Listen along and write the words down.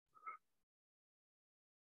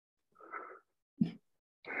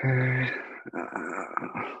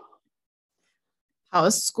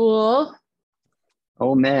How's school?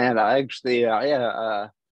 Oh man, I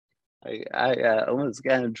almost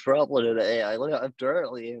got in trouble today. I left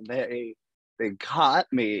early and they caught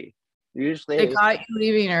me. They Usually, caught you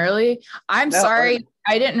leaving early. I'm no, sorry.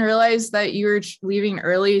 I didn't realize that you were leaving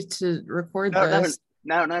early to record no, no, this.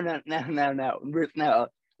 no.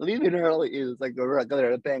 Leaving early is like a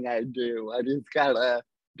regular thing I do. I just kind of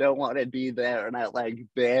don't want to be there and I like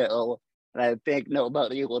bail, and I think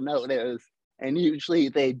nobody will notice. And usually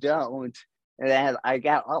they don't. And then I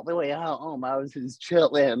got all the way home. I was just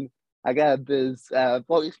chilling. I got this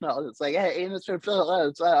voicemail that's like, "Hey, Mr.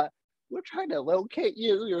 Phillips, we're trying to locate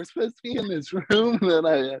you. You're supposed to be in this room."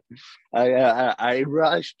 And I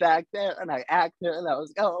rushed back there and I acted and I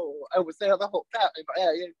was, oh, I was there the whole time.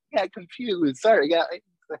 I got confused. Sorry, guys.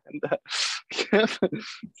 And,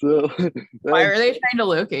 so Why were they trying to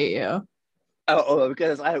locate you?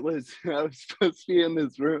 because I was supposed to be in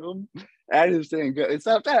this room. I just didn't go.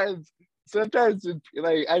 Sometimes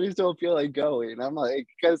like I just don't feel like going. I'm like,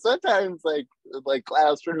 because sometimes like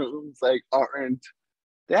classrooms like aren't,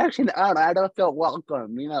 they actually aren't. I don't feel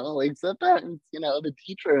welcome. Like sometimes the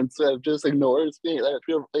teacher and stuff just ignores me. I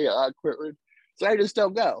feel really awkward, so I just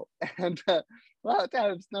don't go. And a lot of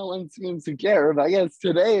times no one seems to care. But I guess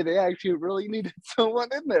today they actually really needed someone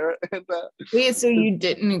in there. And Wait, so you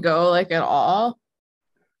didn't go like at all?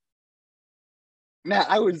 now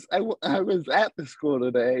I was at the school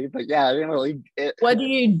today, but yeah, I didn't really. What do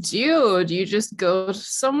you do? Do you just go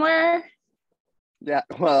somewhere? Yeah,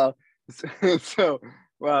 well, so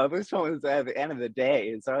well, this one was at the end of the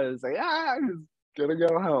day, so I was like, I'm just gonna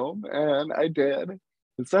go home, and I did.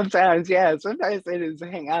 And sometimes, yeah, sometimes I just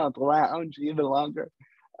hang out at the lounge even longer.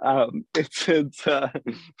 It's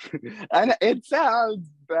and it sounds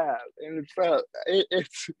bad, and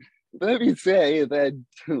it's let me say that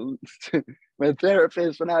my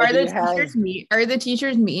therapist Are the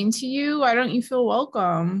teachers mean to you? Why don't you feel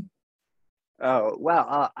welcome? Oh,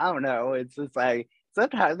 well, I don't know. It's just like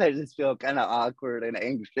sometimes I just feel kind of awkward and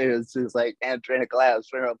anxious, just like entering a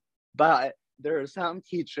classroom. But there are some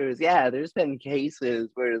teachers, yeah, there's been cases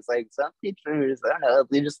where it's like some teachers, I don't know,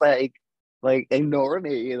 they just like ignore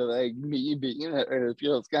me, like me being there. It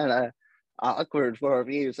feels kind of awkward for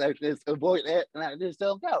me, so I just avoid it and I just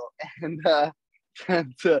don't go. And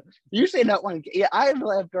and usually not one. Yeah, I've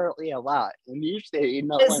left early a lot, and usually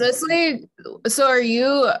not Is one. this like, so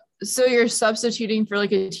you're substituting for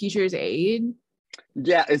like a teacher's aide?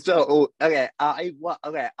 Yeah, so okay,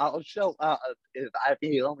 I'll show up if I'm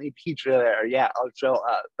the only teacher there. Yeah, I'll show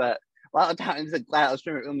up. But a lot of times the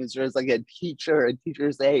classroom is just like a teacher, a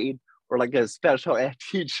teacher's aide, or like a special ed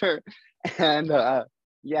teacher. And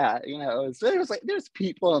yeah, so there's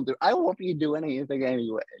people in there. I won't be doing anything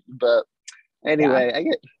anyway. But Yeah.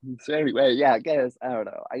 anyway, anyway, yeah, I guess I don't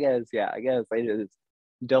know. I guess I just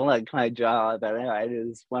don't like my job and I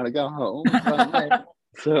just want to go home.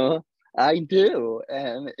 So I do,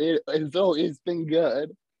 and it's always been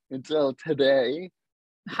good until today.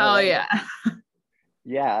 Hell But yeah.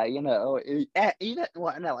 yeah, even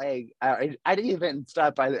when I didn't even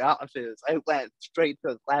stop by the office. I went straight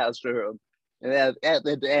to the classroom, and then at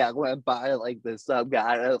the day I went by like the sub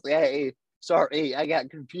guy. And I was like, "Hey, sorry, I got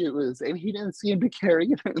confused," and he didn't seem to care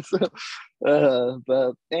either. So,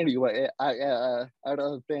 but anyway, I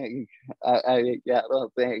don't think I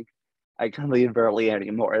don't think I can leave early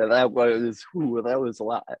anymore. That was a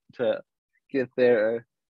lot to get there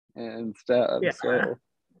and stuff. Yeah. So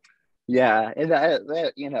yeah, and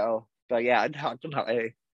but yeah, I talked to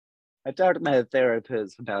my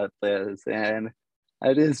therapist about this, and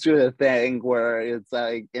I just do a thing where it's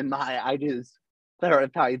like I just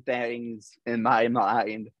clarify things in my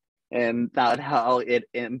mind and not how it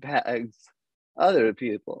impacts other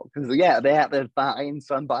people. Because yeah, they have to find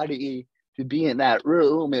somebody to be in that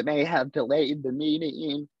room. It may have delayed the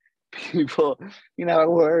meeting. People,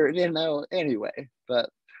 were anyway, but.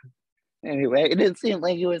 Anyway, it didn't seem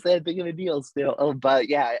like it was that big of a deal still. Oh, but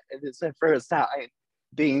yeah, it's the first time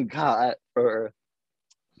being caught for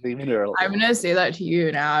leaving early. I'm gonna say that to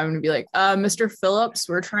you now. I'm gonna be like, Mr. Phillips,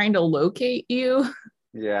 we're trying to locate you.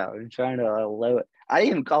 Yeah, I'm trying to low it. I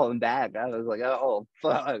didn't even call him back. I was like, oh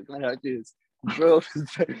fuck. And I just drove.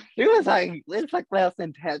 It's like less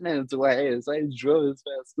than 10 minutes away. So I drove as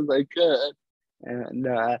fast as I could. And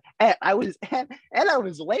I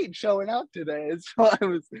was late showing up today, so I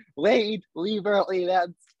was late, leave early.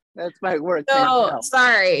 That's my work. So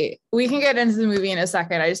sorry, we can get into the movie in a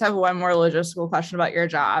second. I just have one more logistical question about your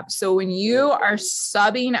job. So when you are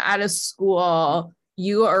subbing at a school,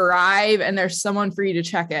 you arrive and there's someone for you to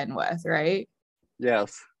check in with, right?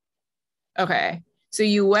 Yes. Okay. So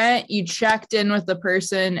you went, you checked in with the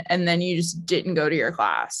person, and then you just didn't go to your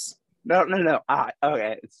class. No.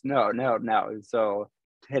 Okay. No. So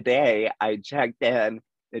today I checked in.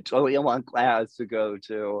 It's only one class to go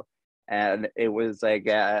to, and it was like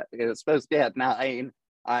it was supposed to be at 9.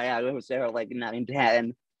 I was there like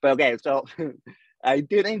 9:10. But okay, so I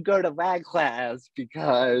didn't go to that class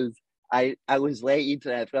because I was late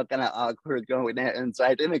and I felt kind of awkward going in, and so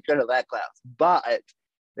I didn't go to that class. But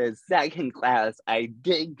the second class I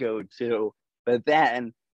did go to, but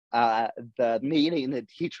then the meeting the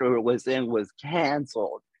teacher was in was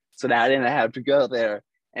canceled, so that I didn't have to go there.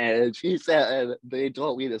 And she said they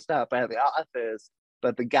told me to stop by the office,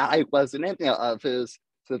 but the guy wasn't in the office.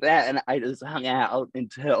 So then I just hung out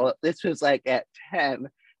until this was like at 10.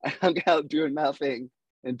 I hung out doing nothing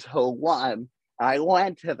until 1. I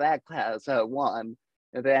went to that class at 1,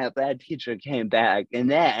 and then that teacher came back, and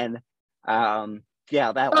then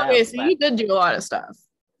yeah, that Okay, last so class. you did do a lot of stuff.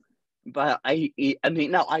 But I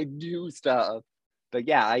mean, no, I do stuff, but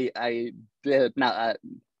yeah, I did not.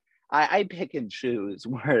 I pick and choose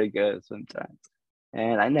where to go sometimes,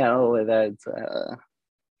 and I know that's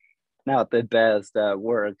not the best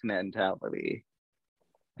work mentality.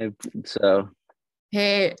 So,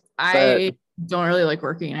 Hey, but I don't really like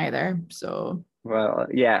working either. So well,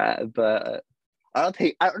 yeah, but I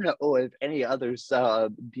don't know if any other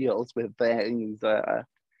sub deals with things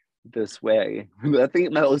this way. I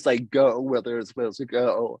think most like go where they're supposed to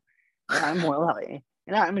go. And I'm more like,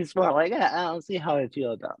 I'm just more like, I don't see how I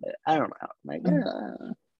feel about it. I don't know. Like,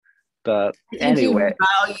 but I think you anyway,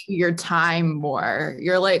 value your time more.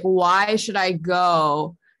 You're like, why should I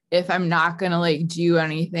go if I'm not gonna like do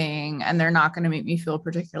anything and they're not gonna make me feel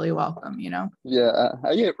particularly welcome, you know? yeah,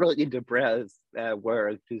 I get really depressed at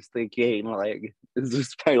work just thinking like, is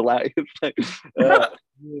this my life? uh,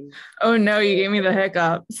 Oh no, you gave me the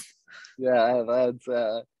hiccups. yeah, that's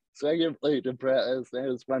so I get really depressed. I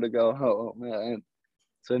just want to go home, and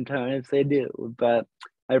sometimes they do, but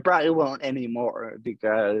I probably won't anymore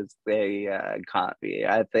because they caught me.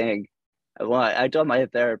 I think I told my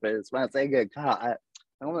therapist once I get caught,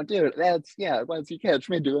 I want to do it. That's yeah. Once you catch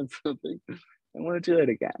me doing something, I want to do it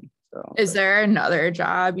again. So Is there another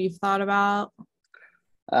job you've thought about?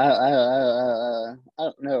 I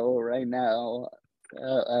don't know right now.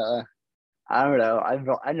 I don't know. I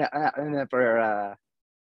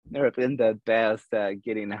never been the best at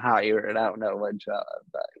getting hired. I don't know what job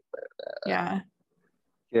Yeah.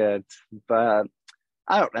 good, but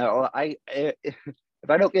I don't know. If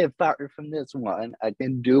I don't get fired from this one, I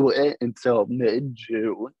can do it until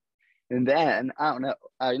mid-June, and then I don't know.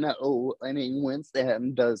 I know. I mean,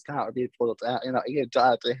 Winston does comedy full time, and I can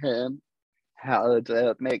talk to him how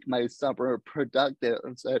to make my summer productive,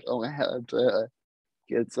 so I don't have to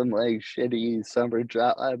get some like shitty summer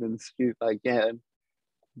job and see if I can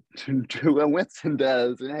do what Winston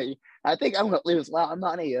does. And I think I'm gonna lose a lot of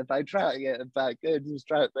money if I try it. If I could just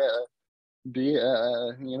try to be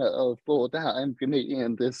a full-time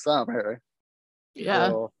comedian this summer. Yeah.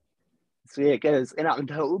 So see, because in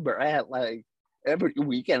October I had like every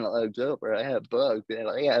weekend in October I had booked, and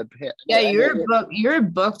I had Yeah, you're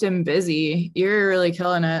booked and busy. You're really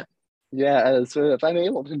killing it. yeah. So if I'm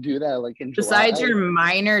able to do that like in Besides July, your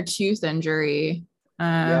minor tooth injury.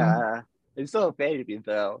 yeah, it's still a baby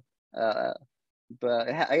though. Uh, but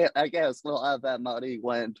I guess a lot of that money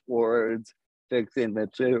went towards fixing the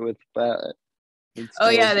tooth, but it's Oh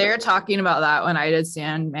still yeah, they were talking about that when I did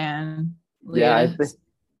Sandman yeah. latest.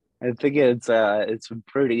 I think it's a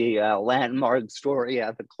pretty landmark story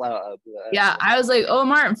at the club. Yeah, I was like, oh,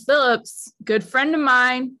 Martin Phillips, good friend of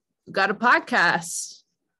mine, got a podcast.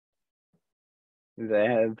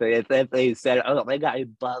 They said, oh, my guy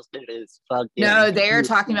busted his No, fucking they were tooth.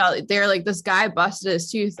 talking about, they were like, this guy busted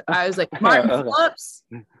his tooth. I was like, Martin Phillips.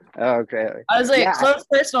 Okay. I was like, Yeah. close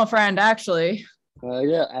personal friend, actually.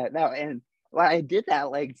 Yeah. No, and when I did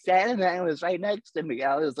that, like Sandman was right next to me.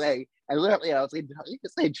 I was like, I was like, you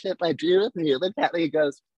just like shit my tooth, and he looked at me. He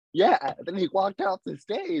goes, yeah. And then he walked off the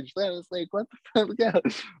stage. Then I was like, what the fuck?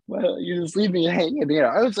 Well, you just leave me hanging here.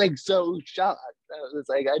 I was like so shocked. I was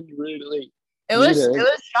like, I really It need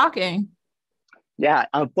was shocking. Yeah,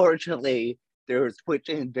 unfortunately, they're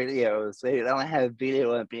switching videos. They don't have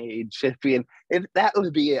video of me shipping. If that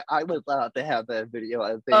would be it, I would love to have that video.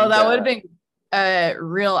 I Oh, think. that would have been a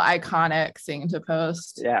real iconic thing to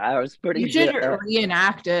post. Yeah, I was pretty You should good.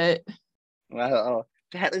 reenact it. Well,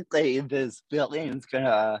 technically, this building's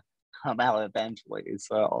gonna come out eventually,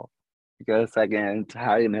 so I guess I can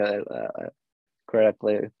time it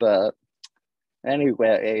correctly. But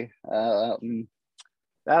anyway, that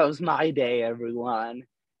was my day, everyone.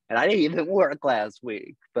 And I didn't even work last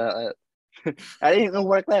week, but I didn't even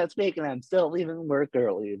work last week, and I'm still leaving work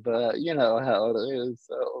early. But you know how it is.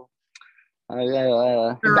 So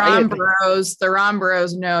The Ron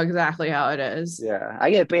Bros know exactly how it is. Yeah, I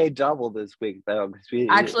get paid double this week though.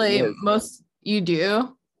 Actually, most you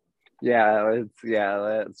do. Yeah,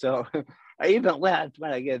 so I even laughed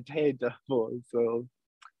when I get paid double. So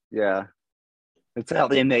yeah, that's how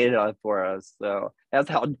they made it up for us. So that's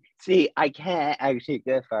how. See, I can't actually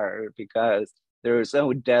get fired because there are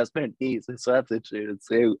so desperate needs of substitutes.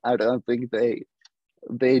 So I don't think they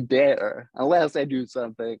dare unless I do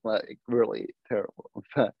something like really terrible.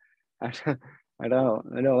 But I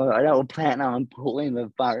don't plan on pulling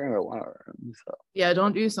the fire alarm. So Yeah,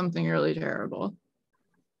 don't do something really terrible.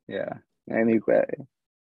 yeah. Anyway,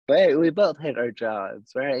 but we both hate our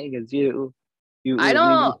jobs, right? Because I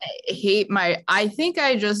don't hate my. I think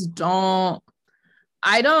I just don't.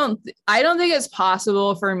 I don't think it's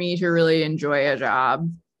possible for me to really enjoy a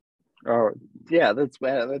job. Oh yeah, that's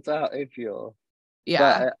how I feel.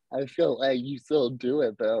 Yeah. But I feel like you still do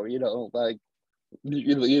it though. You know, like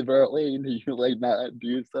you leave early and you like not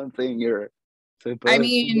do something you're supposed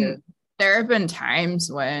to do. There have been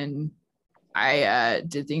times when I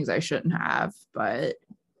did things I shouldn't have, but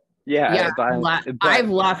Yeah, I've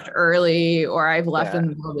left early or I've left in the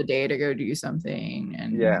middle of the day to go do something.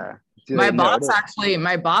 And yeah, my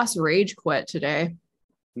boss rage quit today.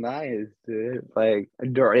 Nice, dude. Like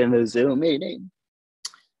during the Zoom meeting.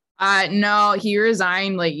 No, he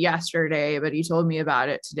resigned like yesterday, but he told me about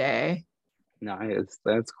it today. Nice,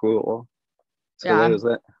 that's cool. So yeah,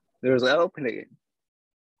 there's an opening.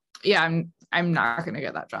 Yeah, I'm not gonna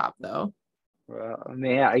get that job though. Well, I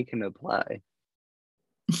mean, I can apply.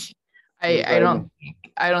 I don't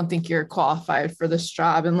think you're qualified for this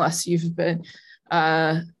job unless you've been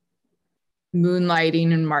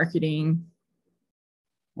moonlighting and marketing.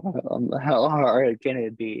 How hard can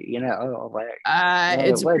it be? You know, like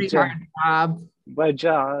it's a pretty hard job. What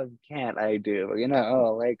job can't I do? You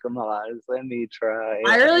know, like come on, just let me try.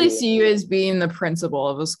 I really see you as being the principal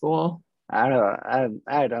of a school. I don't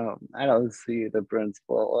see the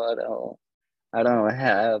principal. I don't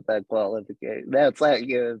have that qualification. That's like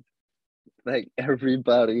if like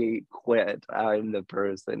everybody quit. I'm the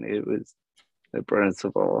person who was the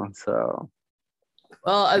principal. So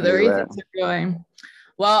well, the way things are going.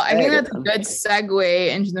 Well, I think that's a good segue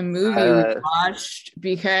into the movie we watched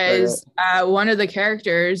because one of the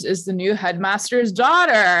characters is the new headmaster's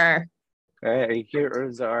daughter. Hey,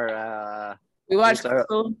 here's our we watched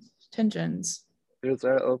Cruel Intentions. Here's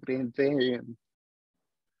our opening theme.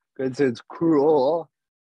 Because it's cruel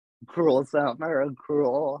summer,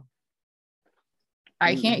 cruel.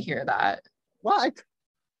 I can't hear that. What?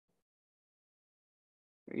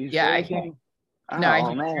 Yeah, I can't. No, I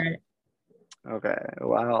can't hear it. Okay,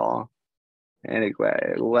 well,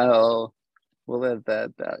 anyway, well, we'll let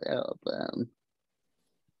that out then.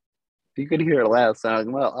 You could hear the last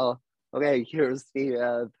song. Well, okay, here's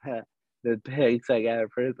the pics I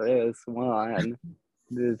got for this one.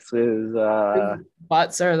 This is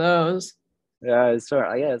butts are those? Yeah, so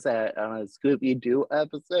I guess on a Scooby-Doo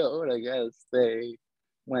episode, I guess they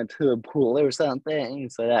went to a pool or something.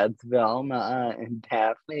 So that's Velma and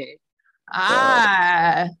Daphne.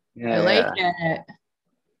 I like it.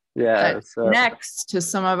 Yeah. So next to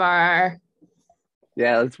some of our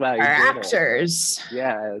that's why our actors.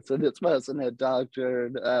 Yeah. So this wasn't a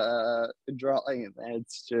doctored drawing.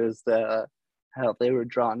 It's just how they were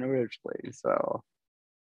drawn originally. So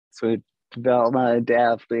Velma and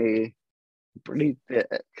Daphne, pretty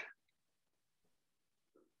thick.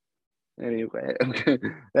 Anyway, okay.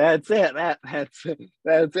 That's it. That's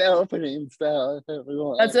the opening stuff,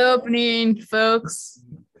 everyone. That's opening, folks.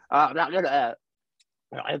 I'm gonna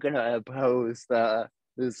post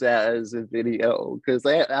this as a video because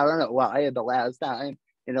I don't know why the last time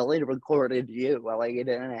it only recorded you while it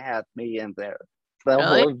didn't have me in there. The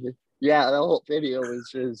whole video was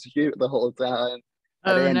just you the whole time.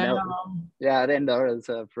 I didn't notice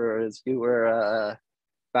at first you were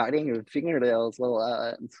biting your fingernails a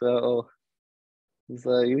lot, so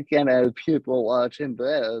you can't have people watching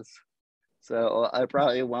this. So I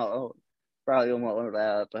probably won't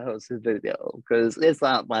post the video because it's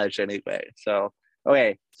not much anyway. So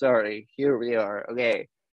okay, sorry. Here we are. Okay,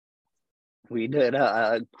 we did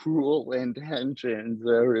Cruel Intentions,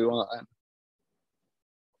 everyone.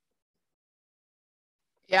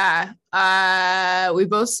 Yeah, we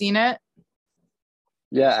both seen it.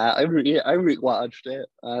 Yeah, I rewatched it.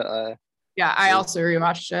 I also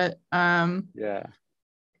rewatched it.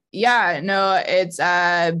 No, it's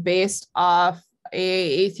based off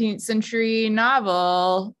a 18th century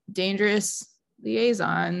novel, Dangerous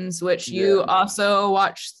Liaisons, which you also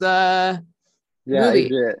watched the movie. I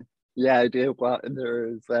did. Yeah, I did. Well,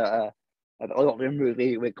 there's an older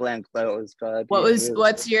movie with Glenn Close called.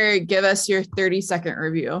 Give us your 30-second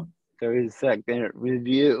review. 30-second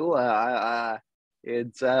review.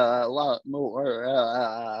 It's a lot more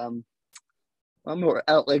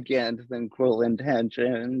elegant than Cruel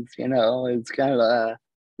Intentions. You know, it's kind of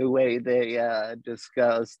the way they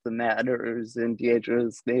discuss the matters in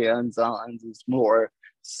Deirdre's liaisons is more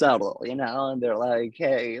subtle, you know, and they're like,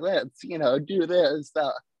 hey, let's, you know, do this.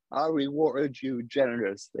 I'll reward you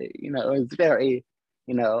generously. You know, it's very,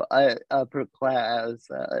 you know, upper class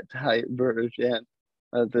type version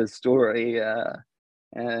of the story.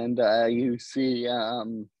 And you see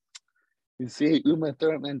Uma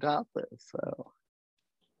Thurman topless. So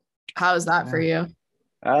how is that for you?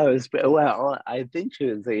 Well, I think she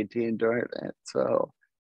was 18 during it. So,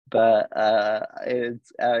 but I'm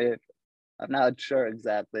not sure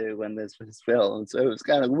exactly when this was filmed, so it was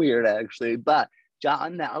kind of weird actually. But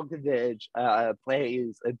John Malkovich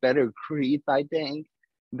plays a better creep, I think,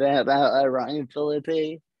 than Ryan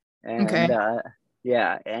Phillippe. And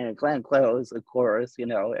and Glenn Close, of course, you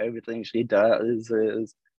know, everything she does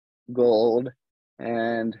is gold.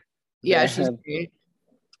 And she's great.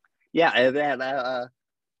 Yeah, and then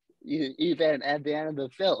even at the end of the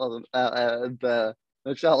film, the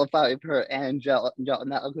Michelle Pfeiffer and John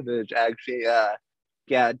Malkovich actually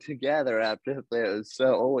get together after this,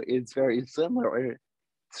 so it's very similar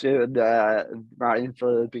to the Ryan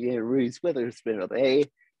Phillippe and Reese Witherspoon.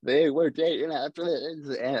 They were dating after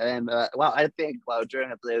this, and well, I think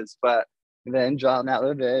during this, but then John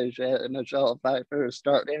Malkovich and Michelle Pfeiffer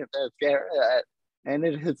started an affair, and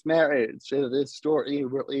in his marriage, so this story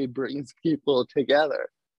really brings people together.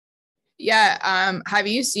 Yeah. Have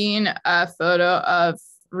you seen a photo of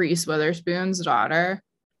Reese Witherspoon's daughter?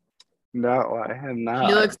 No, I have not.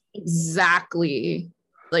 She looks exactly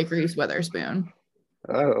like Reese Witherspoon.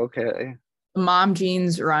 Oh, okay. Mom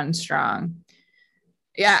genes run strong.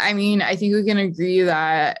 Yeah, I mean, I think we can agree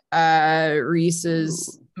that Reese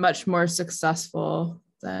is much more successful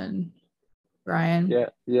than Ryan.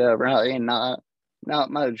 Yeah, Ryan. Not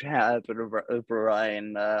much happened for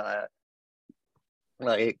Ryan.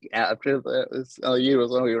 Like after this, he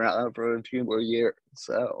was only around for a few more years,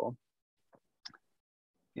 so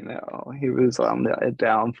you know he was on the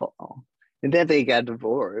downfall, and then they got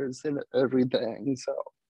divorced and everything. So,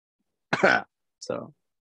 so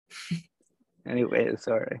anyway,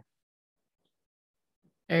 sorry.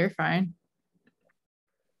 Yeah, you're fine.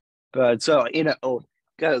 But so you know,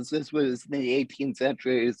 because this was in the 18th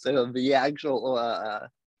century, so the actual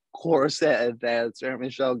corset that Sarah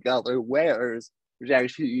Michelle Gellar wears would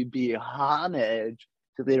actually be homage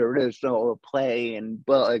to the original play and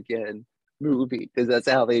book and movie, because that's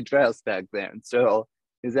how they dressed back then. So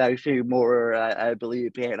it's actually more, I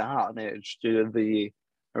believe, paying homage to the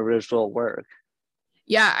original work.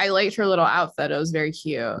 Yeah, I liked her little outfit. It was very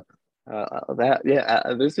cute.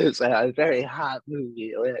 This is a very hot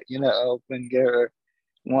movie. You know, when you're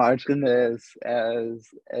watching this as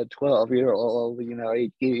a 12-year-old, you know,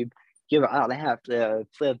 you don't have to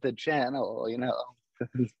flip the channel, you know,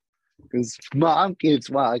 because mom keeps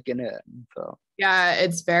walking in. So yeah,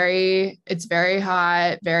 it's very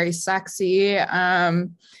hot, very sexy.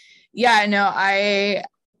 Yeah, no, I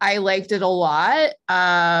liked it a lot.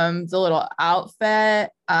 The little outfit.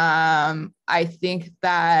 I think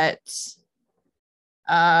that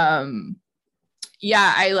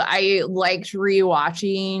yeah, I liked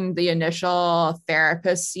rewatching the initial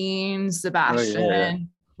therapist scene, Sebastian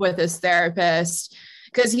with his therapist,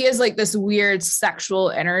 because he has like this weird sexual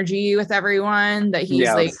energy with everyone that he's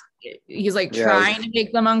trying to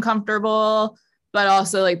make them uncomfortable, but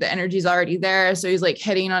also like the energy's already there. So he's like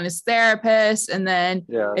hitting on his therapist, and then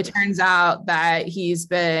it turns out that he's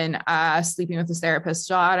been sleeping with his therapist's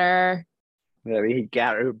daughter. Yeah, he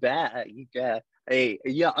got her back. He got a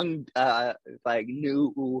young, like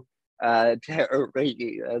new Tara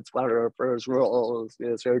Reid. That's one of her first roles,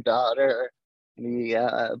 is her daughter. And he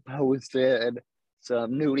posted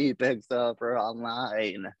some nudie pics of her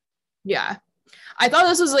online. Yeah. I thought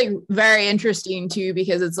this was like very interesting too,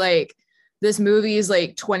 because it's like this movie is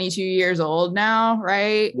like 22 years old now,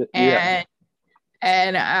 right? Yeah.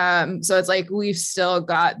 And so it's like we've still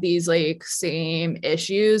got these like same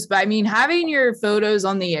issues. But I mean, having your photos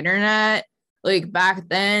on the internet, like back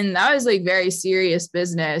then, that was like very serious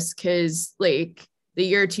business, because like the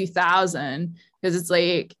year 2000, because it's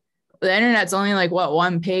like the internet's only like what,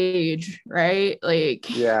 one page, right? Like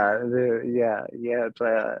yeah.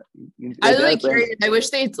 But I was like curious. I wish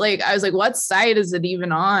they'd like, I was like, what site is it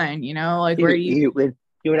even on? You know, like where you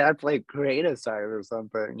You would have to like create a site or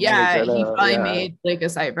something. Yeah, he probably made like a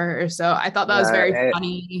site for her. So I thought that was very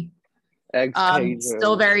funny.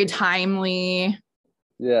 Still very timely.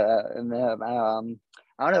 Yeah, and then I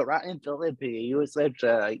don't know, Ryan Phillippe, he was such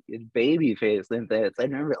a baby face in this. I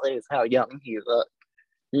didn't realize how young he looked.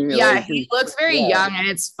 Yeah, he looks very young, and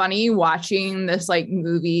it's funny watching this like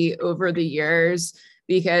movie over the years,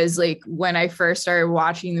 because like when I first started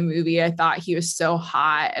watching the movie, I thought he was so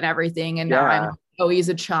hot and everything, and now I'm like, oh, he's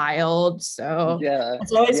a child. So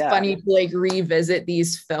it's always funny to like revisit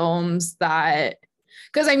these films that,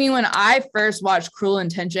 because I mean, when I first watched Cruel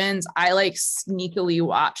Intentions, I like sneakily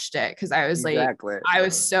watched it because I was like, I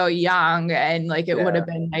was so young, and like it would have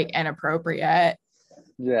been like inappropriate.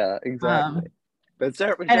 Yeah, exactly. But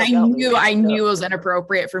and I knew it was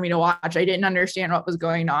inappropriate for me to watch. I didn't understand what was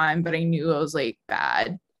going on, but I knew it was like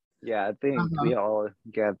bad. Yeah, I think we all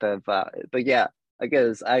get that vibe. But yeah, I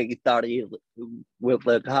guess I thought he would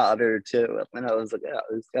look hotter too. And I was like, oh,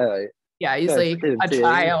 this guy. Yeah, he's like 15. A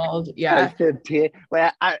child. Yeah. 15.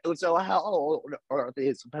 Well, so how old are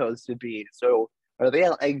they supposed to be? So are they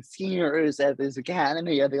like seniors at this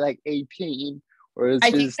academy? Are they like 18? Or is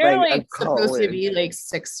I think they're like supposed to be like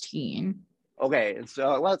 16. Okay,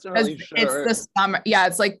 so I wasn't really sure. It's the summer. Yeah,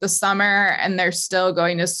 it's like the summer, and they're still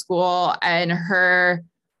going to school. And her,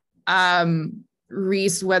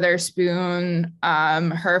 Reese Witherspoon,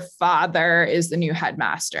 her father is the new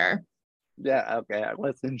headmaster. Yeah, okay. I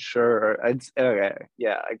wasn't sure. Okay,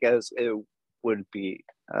 yeah, I guess it would be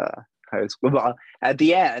high school. But at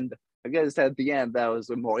the end, that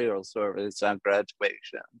was a memorial service on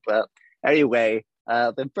graduation. But anyway,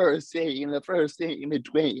 the first scene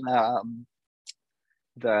between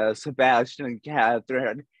the Sebastian and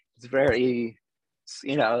Catherine is very,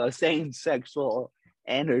 the same sexual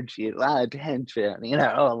energy, a lot of tension,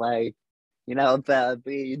 the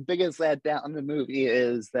biggest letdown in the movie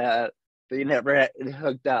is that they never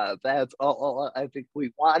hooked up. That's all I think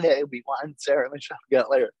we wanted. We wanted Sarah Michelle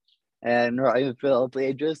Gellar and Ryan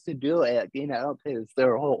Phillippe just to do it, because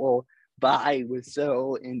their whole vibe was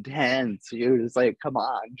so intense. You're just like, come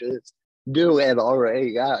on, just do it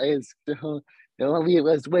already, guys. Don't leave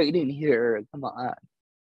us waiting here. Come on.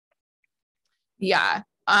 Yeah.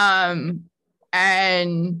 And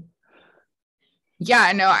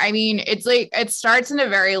yeah, no, I mean, it's like, it starts in a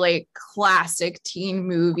very like classic teen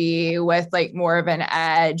movie with like more of an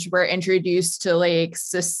edge. We're introduced to like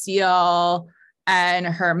Cecile and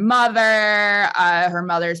her mother. Her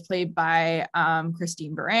mother's played by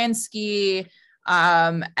Christine Baranski.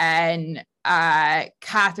 And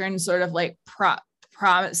Catherine sort of like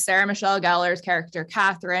Sarah Michelle Gellar's character,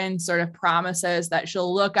 Catherine, sort of promises that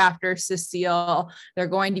she'll look after Cecile. They're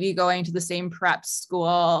going to be going to the same prep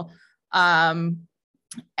school. But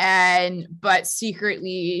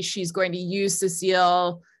secretly she's going to use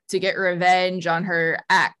Cecile to get revenge on her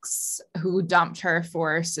ex who dumped her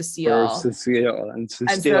for Cecile. And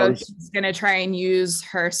so she's going to try and use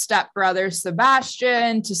her stepbrother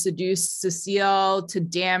Sebastian to seduce Cecile, to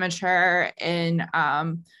damage her in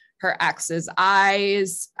her ex's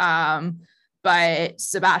eyes. But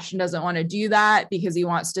Sebastian doesn't want to do that because he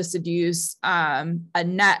wants to seduce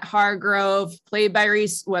Annette Hargrove, played by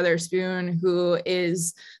Reese Witherspoon, who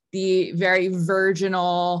is the very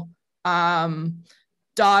virginal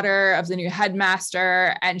daughter of the new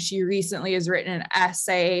headmaster. And she recently has written an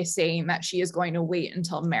essay saying that she is going to wait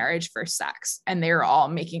until marriage for sex. And they were all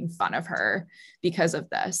making fun of her because of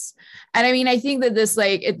this. And I mean, I think that this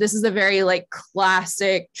is a very like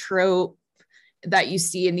classic trope that you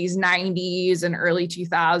see in these 90s and early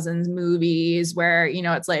 2000s movies where,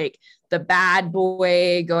 it's like the bad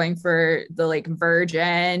boy going for the like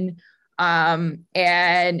virgin.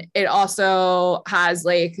 And it also has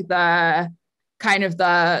like the kind of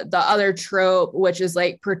the other trope, which is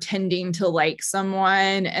like pretending to like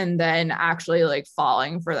someone and then actually like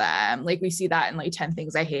falling for them. Like we see that in like 10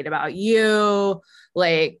 Things I Hate About You.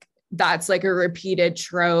 Like that's like a repeated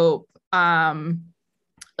trope.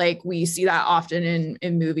 Like we see that often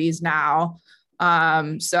in movies now.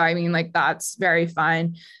 So I mean, like that's very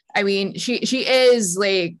fun. I mean, she is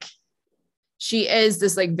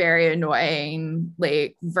this like very annoying,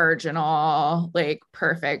 like virginal, like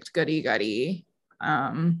perfect goody.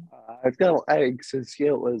 I feel like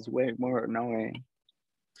Cecile was way more annoying.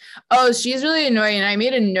 Oh, she's really annoying. I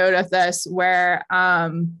made a note of this where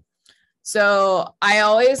so I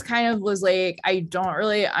always kind of was like, I don't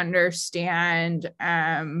really understand.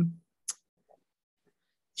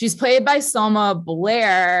 She's played by Selma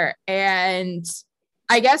Blair, and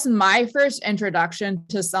I guess my first introduction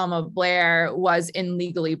to Selma Blair was in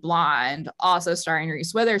Legally Blonde, also starring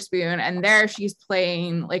Reese Witherspoon. And there she's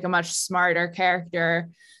playing like a much smarter character.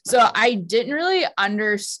 So I didn't really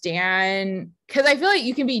understand, because I feel like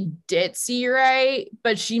you can be ditzy, right?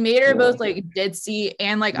 But she made her both like ditzy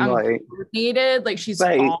and like uncoordinated. Like she's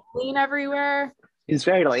falling everywhere. It's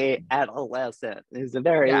very like adolescent. It's a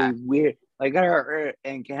very weird, like her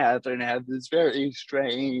and Catherine have this very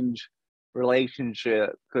strange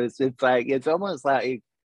relationship, because it's like, it's almost like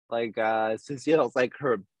Cecile's like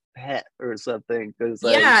her pet or something, because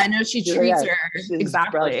like, I know she treats her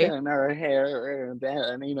exactly. Brushing her hair, and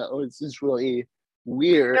then, you know, it's just really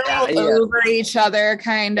weird. Over each other,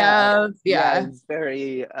 kind of. It's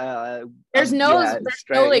very there's no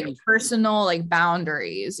like personal like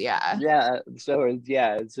boundaries. So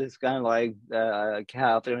it's just kind of like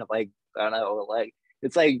Catherine, like, I don't know, like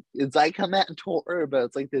it's like a mentor, but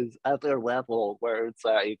it's like this other level where it's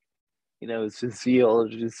like, you know, Cecile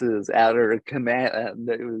just is at her command.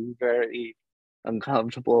 It was very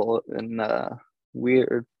uncomfortable and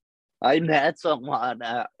weird. I met someone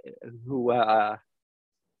who had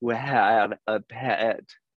a pet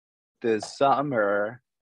this summer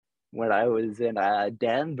when I was in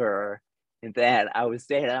Denver, and then I was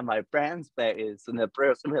staying at my friend's place, and the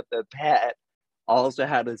person with the pet also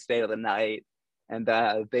had to stay the night. And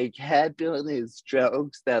they kept doing these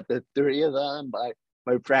jokes that the three of them,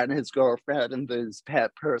 my friend, his girlfriend, and this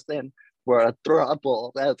pet person, were a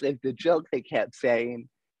throuple. That's like the joke they kept saying.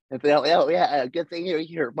 And they're like, oh yeah, good thing you're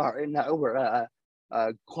here, Martin. Now we're a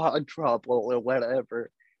quadruple or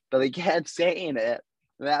whatever. But they kept saying it.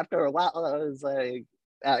 And after a while, I was like,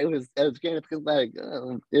 I was kind of like,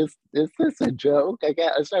 is this a joke? I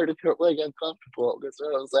started to feel like uncomfortable, because I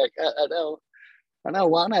was like, I don't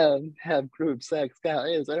want to have group sex,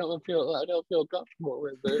 guys. I don't feel comfortable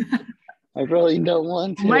with it. I really don't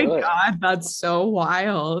want to. Oh my God, that's so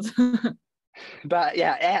wild. But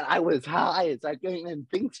yeah, and I was high, so I couldn't even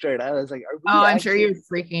think straight. I was like, I'm sure you're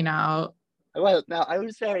freaking out. I was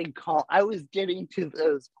very calm. I was getting to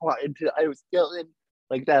those points. I was still in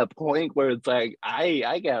like that point where it's like,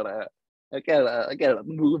 I gotta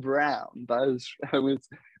move around. But I was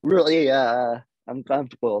really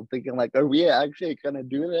uncomfortable, thinking like, are we actually gonna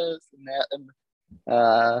do this?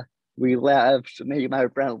 And we left. Me and my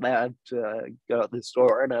friend left to go to the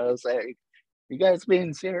store, and I was like, you guys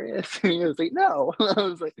being serious? And he was like, no. I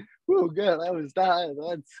was like, oh good, I was dying.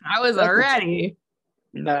 I was already.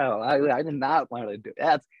 No, I did not want to do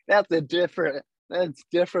that. That's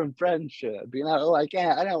different friendship. You know, I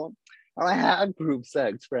don't have group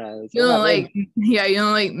sex friends. You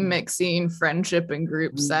don't like mixing friendship and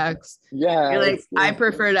group sex. Yeah. You're like, I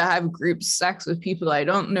prefer to have group sex with people I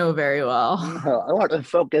don't know very well. No, I want to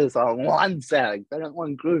focus on one sex. I don't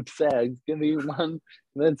want group sex. Give me one.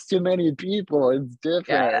 That's too many people. It's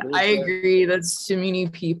different. I agree. That's too many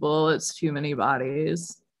people. It's too many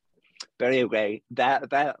bodies. But anyway, that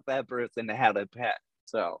person had a pet,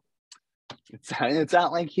 so it's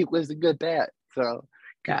not like he was a good pet. So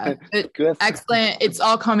good. Excellent. It's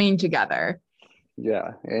all coming together.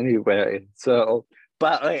 Yeah. Anyway, so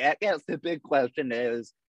but I guess the big question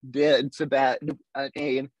is, did Sebastian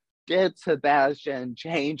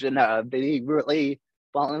change enough? Did he really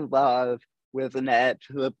fall in love with Annette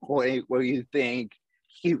to the point where you think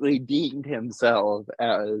he redeemed himself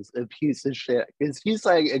as a piece of shit? Because he's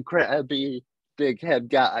like a crabby big head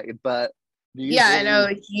guy, but I know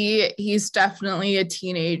he's definitely a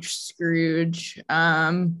teenage Scrooge.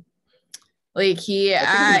 Like he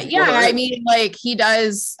I mean, like he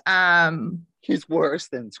does he's worse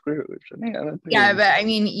than Scrooge.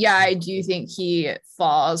 I do think he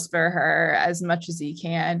falls for her as much as he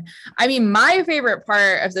can. I mean, my favorite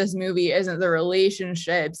part of this movie isn't the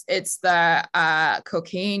relationships, it's the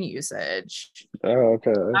cocaine usage. Oh,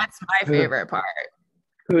 okay. That's my favorite part.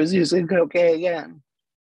 Who's using cocaine again?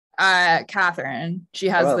 Catherine. She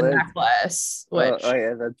has the necklace, which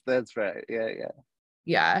that's right.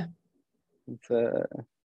 Yeah.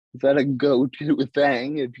 Is that a go-to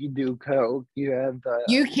thing? If you do coke, you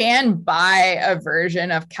can buy a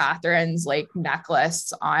version of Catherine's like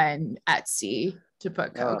necklace on Etsy to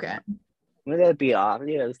put coke in. Would that be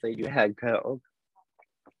obvious that you had coke?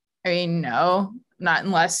 I mean, no, not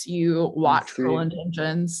unless you watch Cruel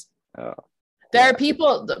Intentions. There are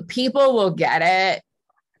people will get it.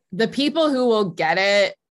 The people who will get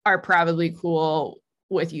it are probably cool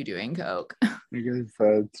with you doing coke. I guess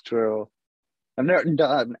that's true. I've never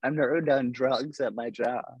done drugs at my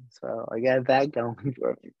job, so I got that going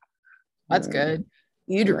for me. That's good.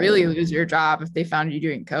 You'd really lose your job if they found you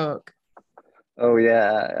doing coke. Oh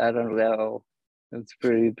yeah, I don't know. It's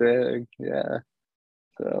pretty big. Yeah.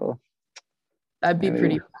 So that'd be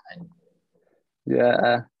pretty bad.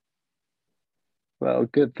 Yeah. Well,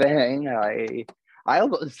 good thing I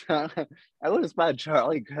almost bought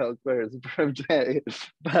Charlie Coke for his birthday,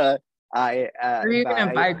 but Where are you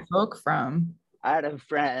gonna buy Coke from? I had a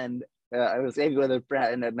friend. I was hanging with a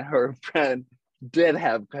friend, and her friend did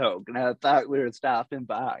have Coke, and I thought we were stopping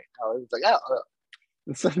by. I was like, oh,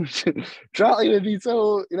 Charlie would be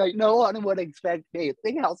so like no one would expect me.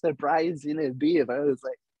 Think how surprising it'd be if I was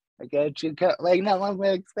like, I got you Coke. Like no one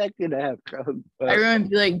would expect you to have Coke. But Everyone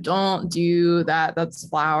would be like, don't do that. That's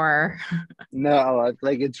flour. no,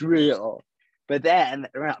 like it's real. But then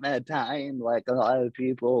around that time, like a lot of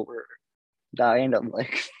people were dying of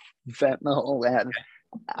like fentanyl, and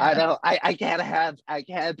I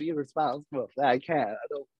can't be responsible. I can't.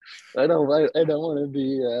 I don't want to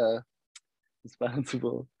be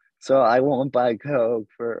responsible. So I won't buy Coke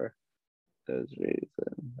for those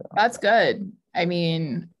reasons. That's good. I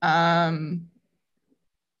mean,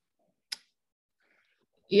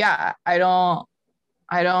 yeah, I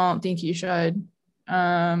don't think you should.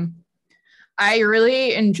 I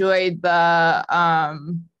really enjoyed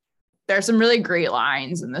there's some really great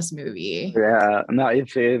lines in this movie. Yeah, my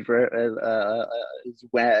favorite is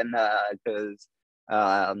when because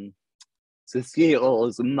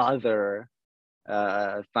Cecile's mother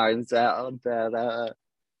finds out that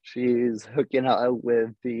she's hooking up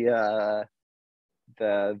with the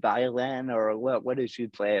violin, or what does she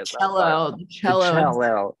play? The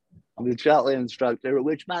cello instructor,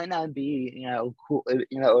 which might not be cool,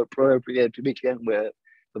 appropriate to begin with,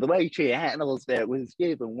 but the way she handles it was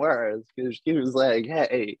even worse, because she was like,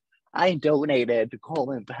 "Hey, I donated to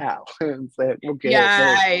Colin Powell." It's like, okay,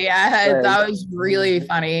 that was really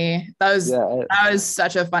funny. That was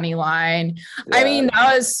such a funny line. Yeah. I mean,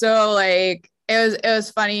 that was so like it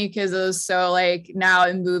was funny because it was so like now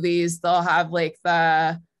in movies they'll have like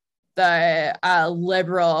the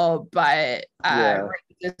liberal but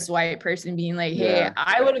this white person being like, hey,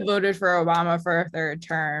 I would have voted for Obama for a third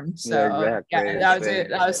term. So exactly.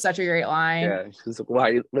 That was such a great line. Yeah, she's a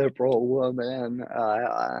white liberal woman.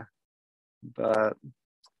 But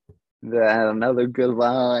then another good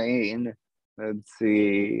line, let's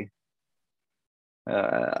see,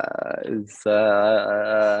 is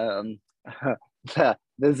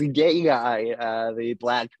this gay guy, they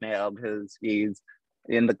blackmailed because he's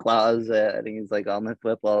in the closet and he's like on the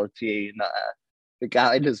football team. The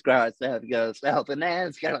guy just grabs out and goes, "Oh, the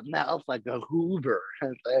man's got a mouth like a Hoover."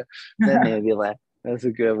 That made me laugh. That's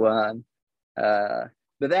a good one. But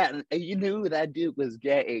then you knew that dude was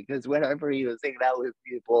gay because whenever he was hanging out with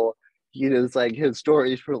people, he was like, his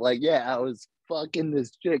stories were like, "Yeah, I was fucking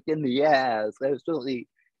this chick in the ass. I was totally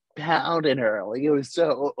pounding her." Like it was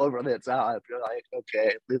so over the top. You're like,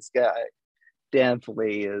 okay, this guy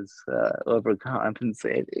definitely is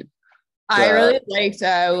overcompensated. I really liked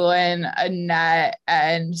when Annette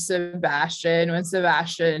and Sebastian, when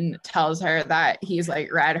Sebastian tells her that he's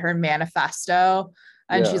like read her manifesto,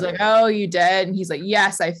 and she's like, "Oh, you did?" And he's like,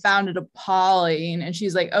 "Yes, I found it appalling." And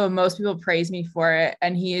she's like, "Oh, most people praise me for it."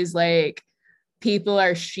 And he's like, "People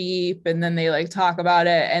are sheep," and then they like talk about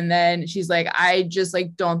it, and then she's like, "I just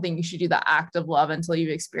like don't think you should do the act of love until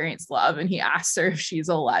you've experienced love." And he asks her if she's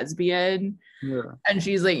a lesbian, and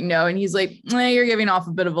she's like, "No." And he's like, "You're giving off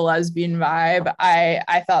a bit of a lesbian vibe."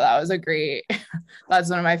 I thought that was a great that's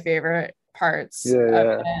one of my favorite parts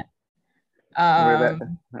of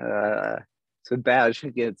it.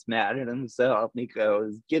 Sebastian gets mad at himself and he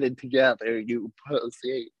goes, "Get it together, you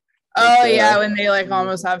pussy." Oh yeah, when they like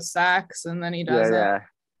almost have sex and then he doesn't.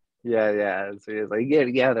 Yeah. So he's like, "Get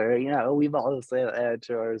together." We've all said that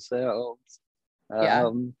to ourselves.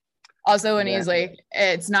 Also, when he's like,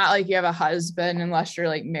 "It's not like you have a husband unless you're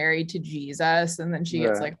like married to Jesus," and then she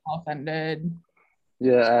gets like offended.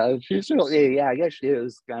 Yeah, she's really, I guess she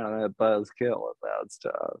is kind of a buzzkill about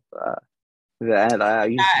stuff.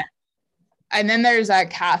 And then there's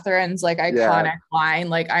Catherine's like iconic line,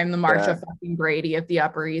 like, "I'm the Marsha fucking Brady of the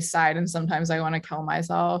Upper East Side, and sometimes I want to kill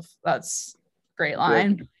myself." That's a great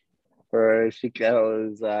line. Where she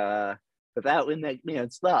goes, "But that would make me a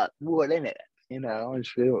slut, wouldn't it?" And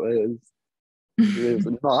she was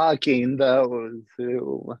mocking those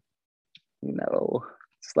who,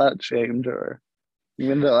 slut shamed her.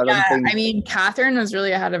 Even though I don't think. I mean, Catherine was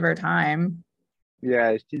really ahead of her time.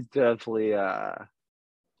 Yeah, she's definitely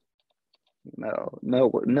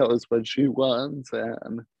knows what she wants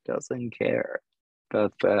and doesn't care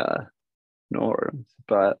about the norms.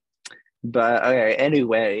 But okay,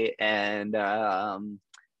 anyway, and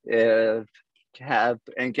if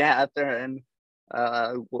Catherine,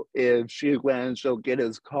 if she wins, she'll get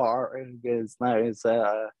his car and get his nice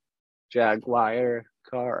Jaguar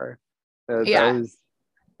car. So Yeah.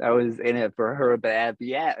 that was in it for her, but at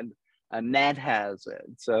the end, Ned has it.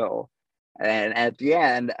 So, and at the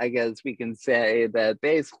end, I guess we can say that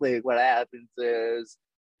basically what happens is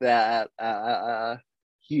that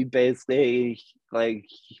he basically like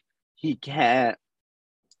he can't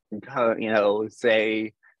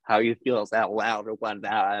say how he feels out loud or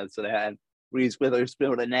whatnot. So that Reese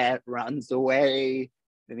Witherspoon and Ned runs away,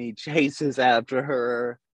 and he chases after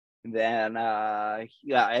her. And then,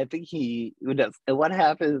 yeah, I think he does. What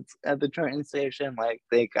happens at the train station? Like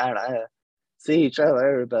they kind of see each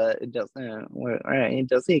other, but it doesn't. Right?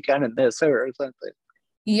 Does he kind of miss her or something?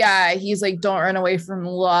 Yeah, he's like, don't run away from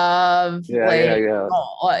love. Yeah, yeah, Like, yeah.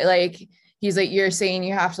 like he's like, you're saying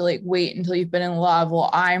you have to like wait until you've been in love.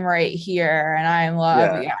 Well, I'm right here and I'm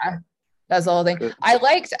love. Yeah. Yeah. That's the whole thing. I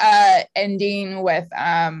liked ending with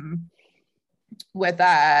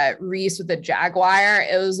Reese with the Jaguar.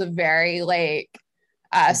 It was a very like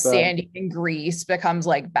Sandy in Grease becomes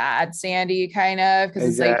like bad Sandy kind of,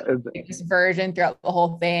 because it's like this version throughout the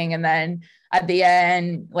whole thing, and then at the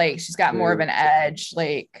end like she's got more of an edge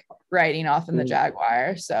like riding off in the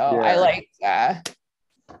Jaguar. So I liked that.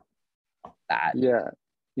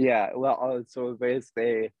 Yeah, well, so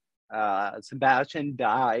basically Sebastian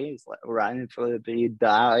dies, Ryan Phillippe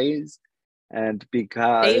dies, and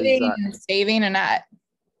because saving Annette.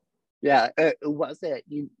 Yeah, it was it,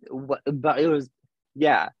 but it was,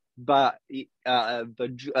 yeah, but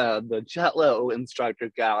the cello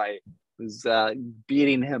instructor guy was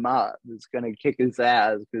beating him up, was gonna kick his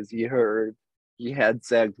ass because he heard he had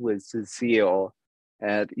sex with Cecile,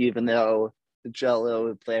 and even though the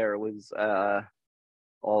cello player was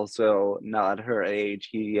also not her age,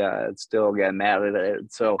 he still got mad at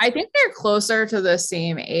it. So I think they're closer to the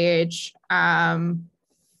same age.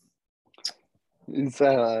 It's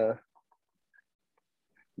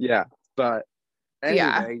yeah, but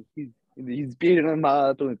anyway, he's beating him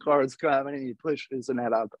up, and the car's coming, and he pushes him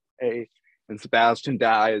out of the way, and Sebastian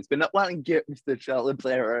dies. But not wanting to get the cello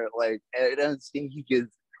player, like, I don't think he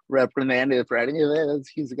gets reprimanded for any of this.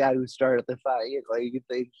 He's the guy who started the fight. Like, you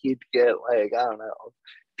think he'd get, like, I don't know,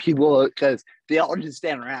 people, because they all just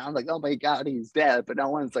stand around like, oh my god, he's dead, but no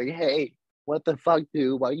one's like, hey, what the fuck,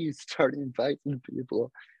 dude? Why are you starting fights with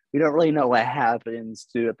people? We don't really know what happens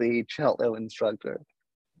to the cello instructor.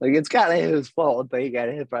 Like, it's kind of his fault that he got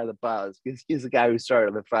hit by the bus because he's the guy who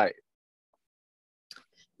started the fight.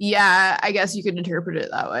 Yeah, I guess you could interpret it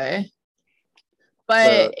that way.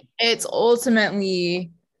 But it's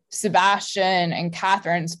ultimately Sebastian and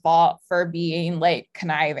Catherine's fault for being like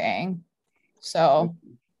conniving. So,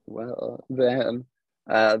 well, then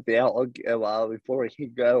before he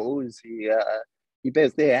goes, he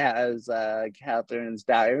basically has Catherine's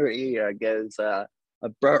diary, I guess, a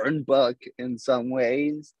burn book in some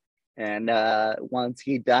ways. And once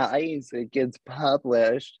he dies, it gets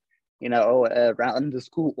published, around the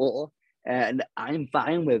school. And I'm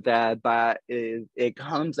fine with that, but it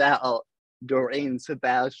comes out during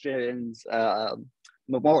Sebastian's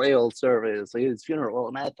memorial service, his funeral.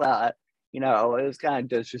 And I thought, it was kind of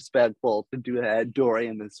disrespectful to do that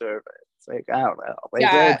during the service. Like, I don't know. Like,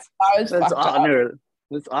 yeah,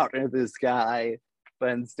 let's honor this guy, but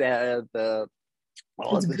instead of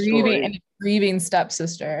grieving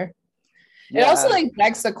stepsister. Yeah. It also like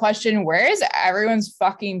begs the question, where is everyone's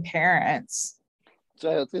fucking parents?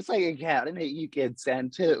 So it's like a academy you get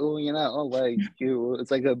sent to, like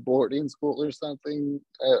it's like a boarding school or something.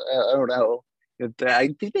 I don't know.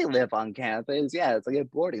 I think they live on campus. Yeah, it's like a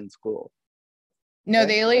boarding school. No,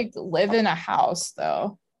 they like live in a house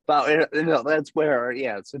though. But that's where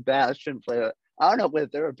Sebastian played. I don't know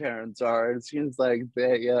what their parents are. It seems like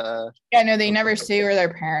they no, they never say where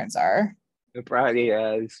their parents are. They're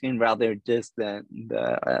probably seem rather distant,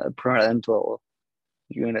 the parental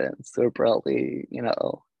units. They're probably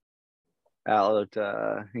out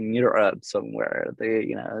in Europe somewhere.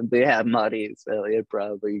 They have money, so they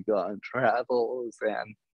probably go on travels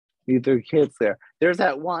and leave their kids there. There's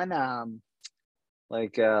that one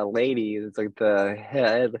lady that's like the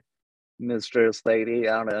head mistress lady.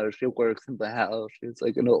 I don't know. She works in the house. She's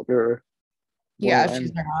like an older woman.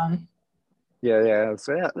 She's her mom. Yeah.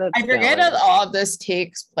 So that's I forget that all of this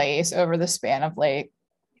takes place over the span of like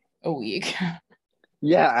a week.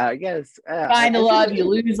 Yeah, I guess. Find a love, you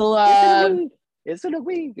lose a love. Is it a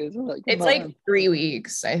week? Is it like it's like 3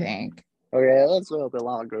 weeks, I think. Okay, that's a little bit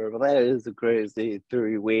longer, but that is a crazy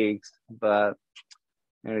 3 weeks. But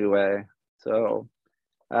anyway, so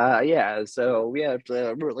so we have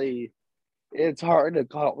to really. It's hard to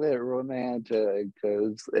call it romantic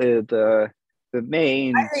because the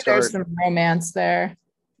main. I think there's some romance there.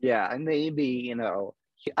 Yeah, and maybe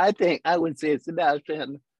I think I would say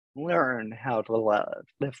Sebastian learned how to love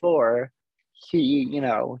before he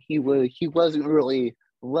wasn't really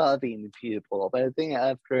loving people, but I think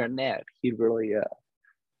after Annette he really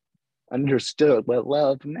understood what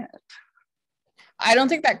love meant. I don't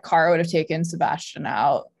think that car would have taken Sebastian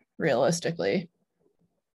out realistically.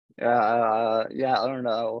 Yeah, I don't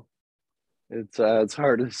know. It's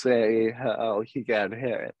hard to say how he got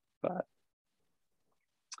hit, but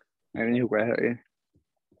anyway.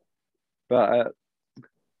 But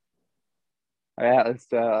I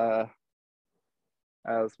asked my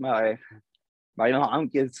mom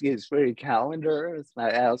gets free calendars. I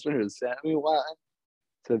asked her to send me one.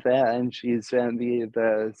 So then she sent me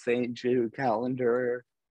the St. Jude calendar,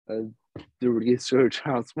 the research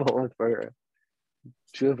hospital for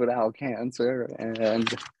juvenile cancer, and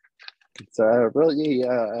it's a really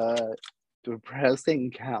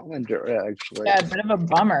depressing calendar, actually. Yeah, a bit of a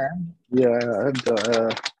bummer. Yeah, and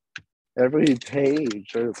every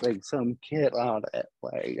page there's like some kid on it,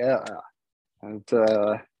 like and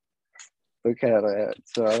look at it.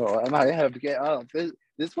 So I might have to get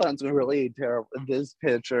this one's really terrible. This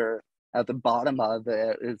picture at the bottom of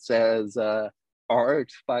it says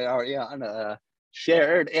art by Ariana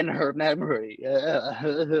shared in her memory. Yeah.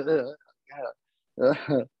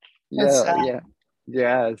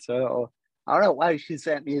 So I don't know why she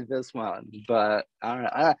sent me this one, but I don't know.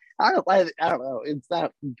 I don't know why. I don't know. It's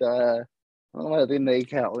not the. I don't know why they make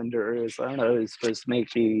calendars. I don't know if it's supposed to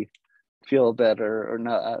make me feel better or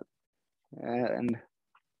not. And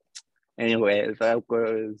anyway, that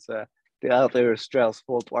was the other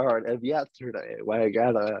stressful part of yesterday when I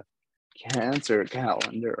got a cancer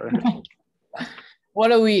calendar.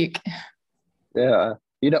 What a week. Yeah.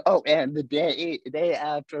 And the day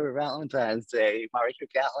after Valentine's Day, mark your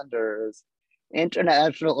calendars,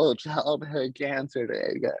 International Childhood Cancer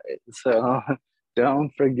Day, guys. So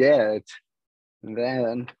don't forget. And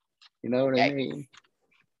then, you know what I mean?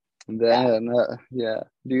 And then, do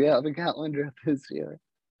you have a calendar this year?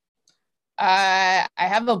 I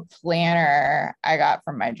have a planner I got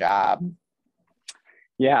from my job.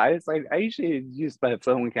 Yeah, I usually use my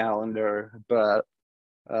phone calendar, but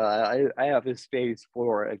I have a space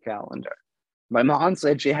for a calendar. My mom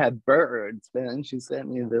said she had birds, but then she sent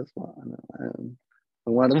me this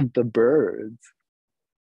one of the birds.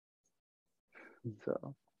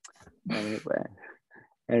 So anyway.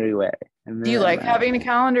 And do you like having a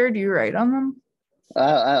calendar? Do you write on them?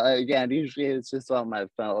 Again, usually it's just on my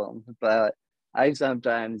phone, but I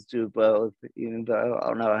sometimes do both, even though I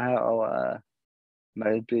don't know how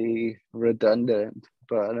might be redundant,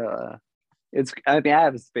 but I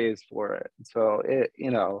have a space for it, so it's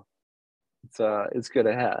good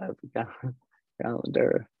to have a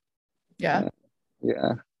calendar. Yeah.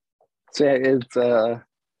 So it's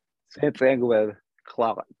same thing with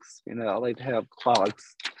clocks. I like to have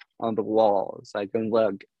clocks on the walls. I can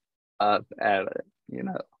look up at it.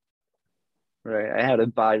 Right. I had to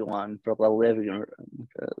buy one for the living room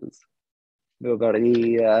because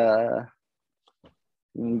nobody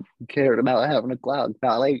cared about having a clock.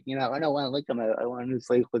 Not like, I don't want to look at it. I want to just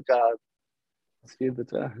like look up, see the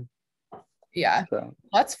time. Yeah. So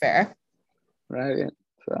that's fair. Right.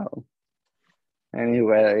 So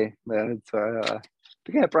anyway, then it's I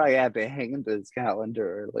think I probably have to hang this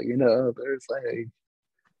calendar. Like, there's like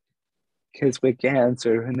kids with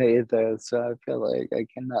cancer who made this, so I feel like I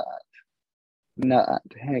cannot not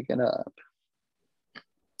hang it up.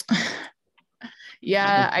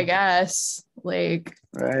 Yeah, I guess. Like,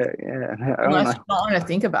 right, yeah. Unless you don't want to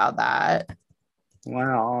think about that.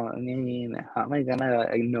 Wow, I mean, how am I gonna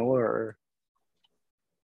ignore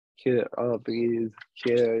all these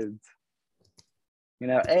kids?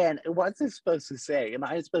 And what's it supposed to say? Am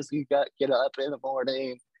I supposed to get up in the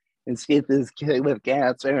morning and see this kid with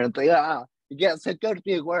cancer and think, I guess it could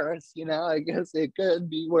be worse, I guess it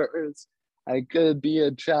could be worse. I could be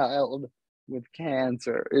a child with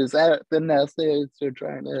cancer. Is that the message they're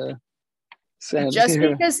trying to send Just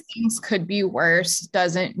here? because things could be worse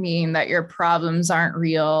doesn't mean that your problems aren't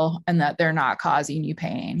real and that they're not causing you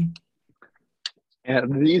pain.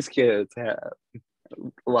 And these kids have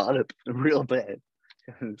a lot of real bad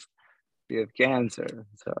because they have cancer.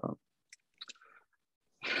 So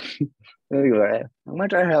anyway, I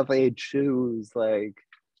wonder how they choose like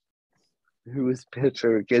whose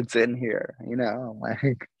picture gets in here,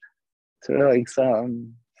 like sort of like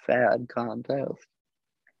some sad contest.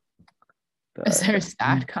 But is there a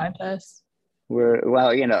sad contest? Where,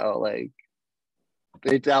 well, like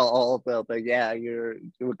they tell all of them, like, yeah, you're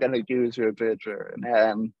gonna use your picture, and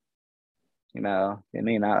then, they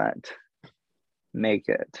may not make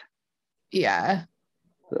it. Yeah,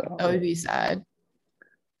 So that would be sad.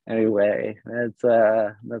 Anyway, that's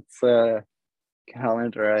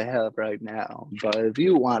calendar I have right now. But if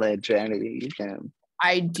you want it, Jenny, you can.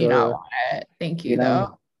 I do not want it. Thank you,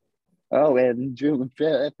 though. Oh, and June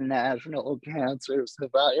 5th, National Cancer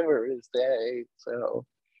Survivors Day. So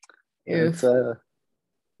it's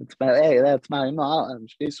that's my mom.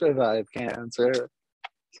 She survived cancer.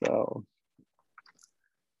 So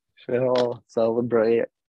she'll celebrate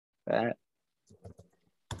that.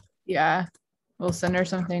 Yeah. We'll send her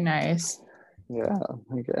something nice. Yeah,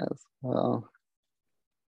 I guess. Well,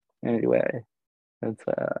 anyway,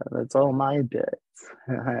 that's all my bits.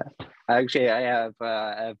 Actually, I have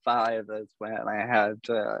 5. That's when I had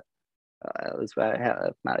that's why I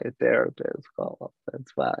have my therapist call.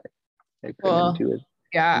 That's why I couldn't do it.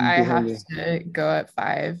 Yeah, I have to go at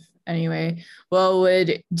 5 anyway. Well,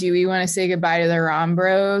 do we want to say goodbye to the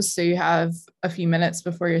Rombros so you have a few minutes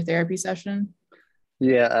before your therapy session?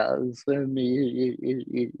 Yeah, let me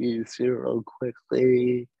see real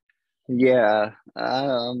quickly. Yeah,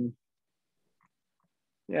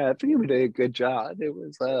 yeah, I think we did a good job. It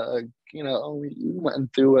was, we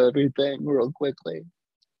went through everything real quickly.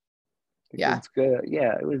 Yeah, it's good.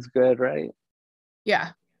 Yeah, it was good, right?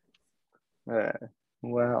 Yeah. Yeah.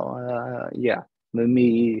 Let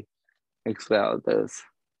me expound this.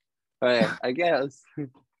 All right, I guess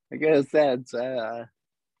that's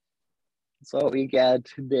all we got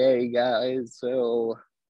today, guys. So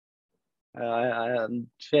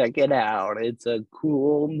check it out. It's a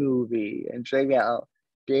cool movie, and check out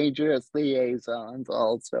Dangerous Liaisons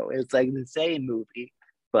also. It's like the same movie,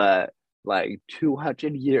 but like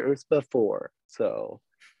 200 years before. So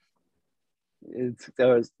it's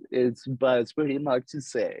pretty much the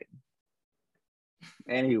same.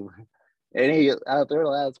 Anyway, any other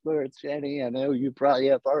last words, Jenny? I know you probably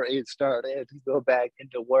have already started to go back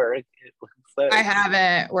into work. I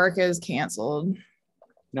haven't. Work is canceled.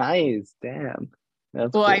 Nice, damn.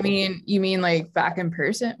 That's cool. I mean, you mean like back in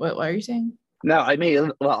person? What are you saying? No, I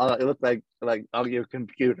mean, well, it looked like on your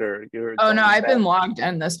computer. Oh no, I've been logged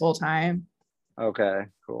in this whole time. Okay,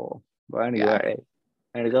 cool. But anyway,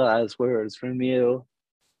 any last words from you?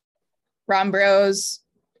 Rombros,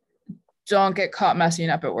 don't get caught messing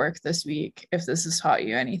up at work this week if this has taught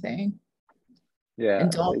you anything. Yeah.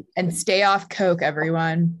 And stay off Coke,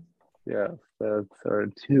 everyone. Yeah, that's our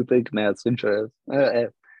 2 big messages.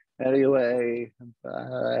 Anyway,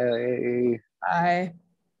 bye. Bye.